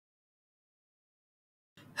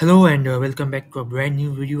Hello and welcome back to a brand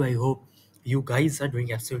new video. I hope you guys are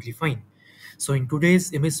doing absolutely fine. So in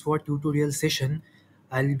today's MS Word tutorial session,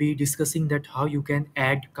 I'll be discussing that how you can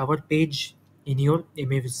add cover page in your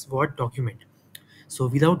MS Word document. So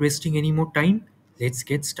without wasting any more time, let's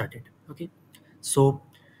get started. Okay. So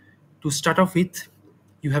to start off with,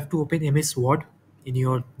 you have to open MS Word in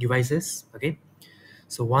your devices. Okay.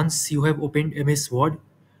 So once you have opened MS Word,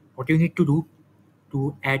 what you need to do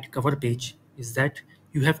to add cover page is that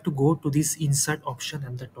you have to go to this insert option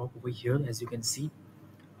at the top over here, as you can see.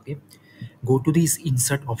 Okay, go to this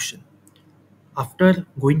insert option. After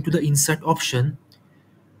going to the insert option,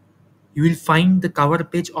 you will find the cover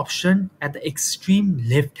page option at the extreme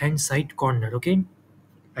left hand side corner. Okay,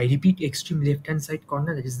 I repeat, extreme left hand side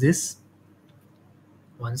corner, that is this.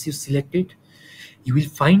 Once you select it, you will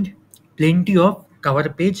find plenty of cover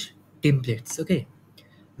page templates. Okay,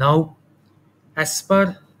 now as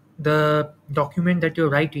per the document that you're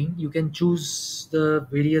writing, you can choose the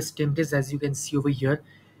various templates, as you can see over here.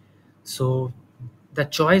 So the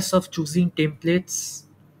choice of choosing templates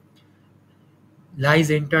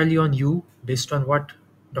lies entirely on you based on what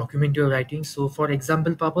document you're writing. So for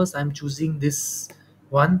example purpose, I'm choosing this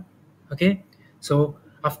one. Okay, so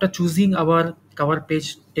after choosing our cover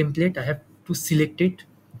page template, I have to select it.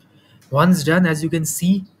 Once done, as you can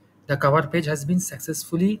see, the cover page has been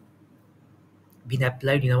successfully been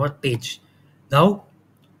applied in our page. Now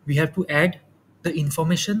we have to add the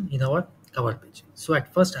information in our cover page. So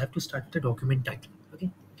at first I have to start the document title. Okay,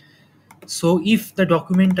 so if the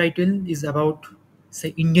document title is about,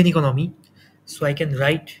 say, Indian economy, so I can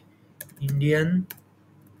write Indian,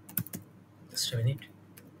 just a minute,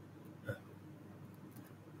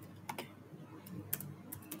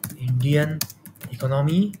 Indian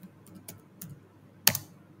economy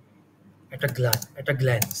at a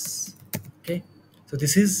glance. Okay, so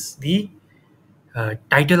this is the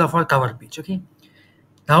title of our cover page. Okay,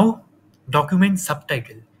 now document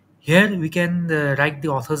subtitle. Here we can write the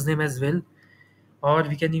author's name as well, or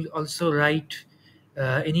we can also write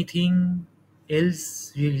anything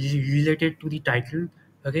else related to the title.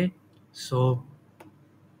 Okay, so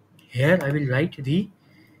here I will write the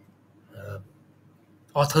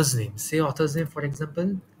author's name. Say author's name, for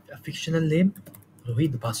example, a fictional name,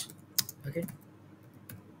 Rohit Basu. Okay,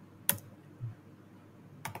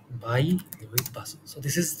 by Rohit Basu. So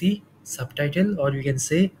this is the subtitle, or we can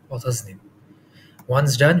say author's name.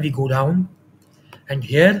 Once done, we go down, and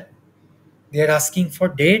here they are asking for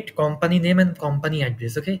date, company name, and company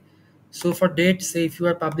address. Okay, so for date, say if you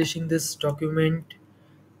are publishing this document,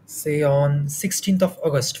 say on 16th of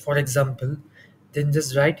August, for example, then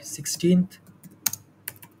just write 16th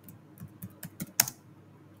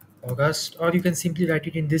August, or you can simply write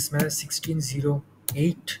it in this manner,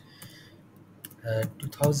 1608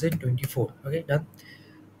 2024. Okay, done.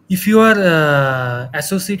 If you are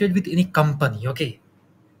associated with any company, okay,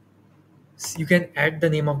 you can add the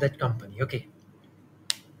name of that company. Okay,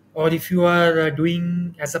 or if you are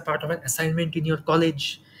doing as a part of an assignment in your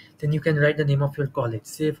college, then you can write the name of your college.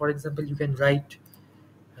 Say for example, you can write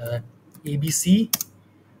uh, ABC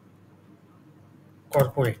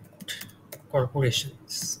corporate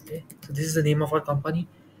corporations. Okay, so this is the name of our company,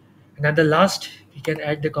 and at the last we can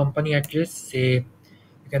add the company address. Say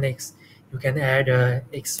you can you can add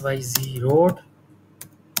XYZ road,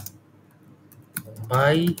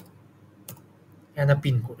 Mumbai, and a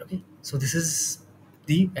pin code. Okay, so this is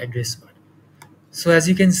the address part. So as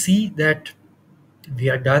you can see that we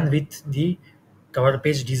are done with the cover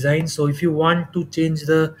page design. So if you want to change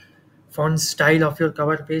the font style of your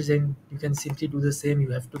cover page, then you can simply do the same.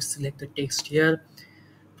 You have to select the text here.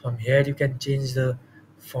 From here you can change the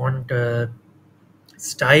font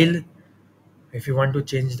style. If you want to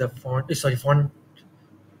change the font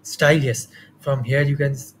style, yes, from here you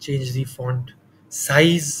can change the font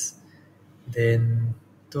size. Then,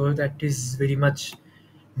 so that is very much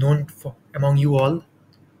known for among you all.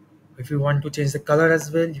 If you want to change the color as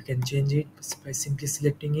well, you can change it by simply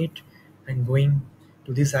selecting it and going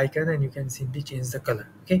to this icon, and you can simply change the color.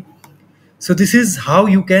 Okay, so this is how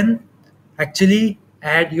you can actually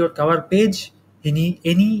add your cover page in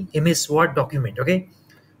any MS Word document. Okay,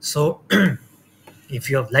 so if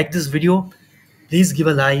you have liked this video, please give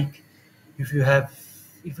a like. If you have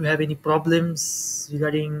any problems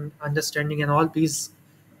regarding understanding and all, please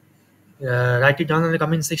write it down in the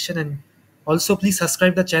comment section, and also please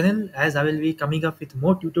subscribe the channel, as I will be coming up with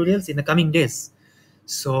more tutorials in the coming days.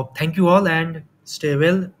 So thank you all and stay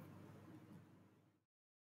well.